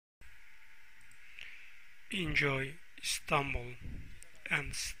enjoy Istanbul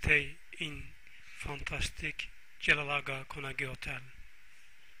and stay in fantastic Celal Konaği Hotel.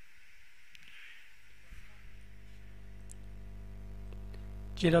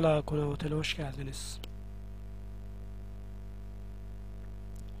 Celal Konaği Otel'e hoş geldiniz.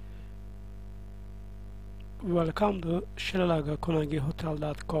 Welcome to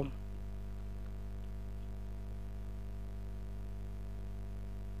celal.konağihotel.com.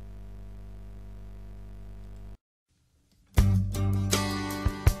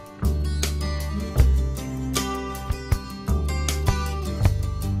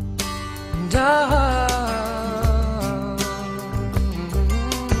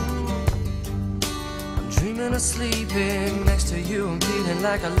 I'm dreaming of sleeping next to you and feeling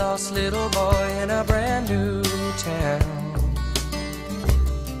like a lost little boy in a brand new town.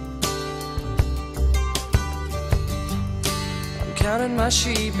 I'm counting my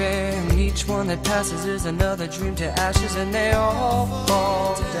sheep and each one that passes is another dream to ashes and they all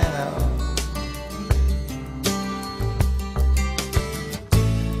fall down.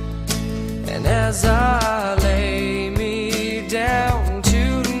 And as I lay me down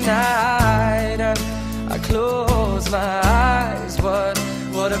tonight, I close my eyes.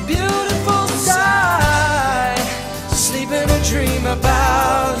 What a beautiful sight. Sleep in a dream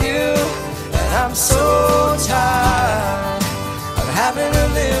about you, and I'm so tired of having to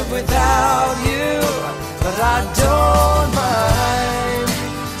live without you, but I don't mind.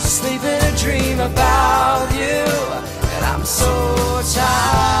 Sleep in a dream about you, and I'm so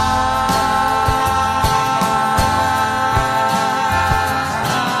tired.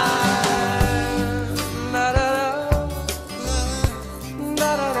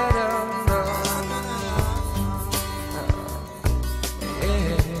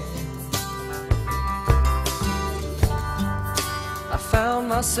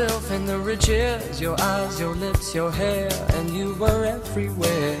 Myself in the riches, your eyes, your lips, your hair, and you were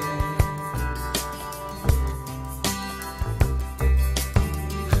everywhere.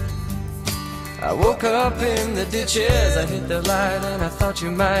 I woke up in the ditches, I hit the light and I thought you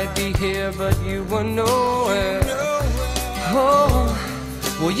might be here, but you were nowhere. Oh,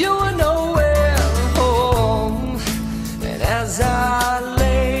 well you were nowhere. Oh, and as I